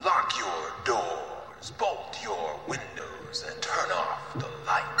bolt your windows and turn off the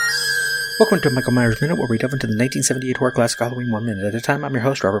lights. Welcome to Michael Myers Minute, where we delve into the 1978 horror classic Halloween 1 minute at a time. I'm your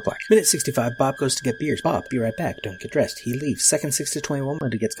host, Robert Black. Minute 65, Bob goes to get beers. Bob, be right back. Don't get dressed. He leaves. Second 6 to 21,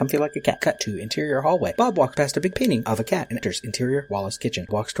 Lynda gets comfy like a cat. Cut to interior hallway. Bob walks past a big painting of a cat and enters interior Wallace kitchen.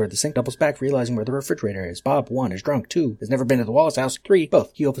 Walks toward the sink, doubles back, realizing where the refrigerator is. Bob, 1, is drunk. 2, has never been to the Wallace house. 3,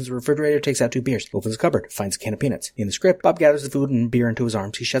 both. He opens the refrigerator, takes out 2 beers. Opens the cupboard, finds a can of peanuts. In the script, Bob gathers the food and beer into his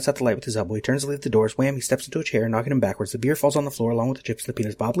arms. He shuts out the light with his elbow. He turns to leave the doors. Wham, he steps into a chair, knocking him backwards. The beer falls on the floor along with the chips and the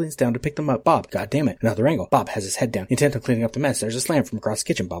peanuts. Bob leans down to pick them up. Bob, God damn it. Another angle. Bob has his head down, intent on cleaning up the mess. There's a slam from across the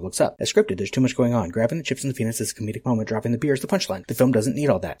kitchen. Bob looks up. As scripted, there's too much going on. Grabbing the chips and the peanuts is a comedic moment. Dropping the beer is the punchline. The film doesn't need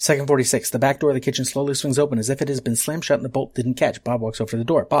all that. Second 46. The back door of the kitchen slowly swings open as if it has been slammed shut and the bolt didn't catch. Bob walks over to the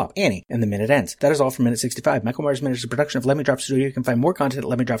door. Bob, Annie. And the minute ends. That is all for minute 65. Michael Myers Minute is a production of Let Me Drop Studio. You can find more content at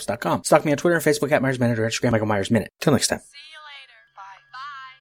LetMeDrops.com. Stalk me on Twitter and Facebook at Myers Minute or Instagram Michael Myers Minute. Till next time.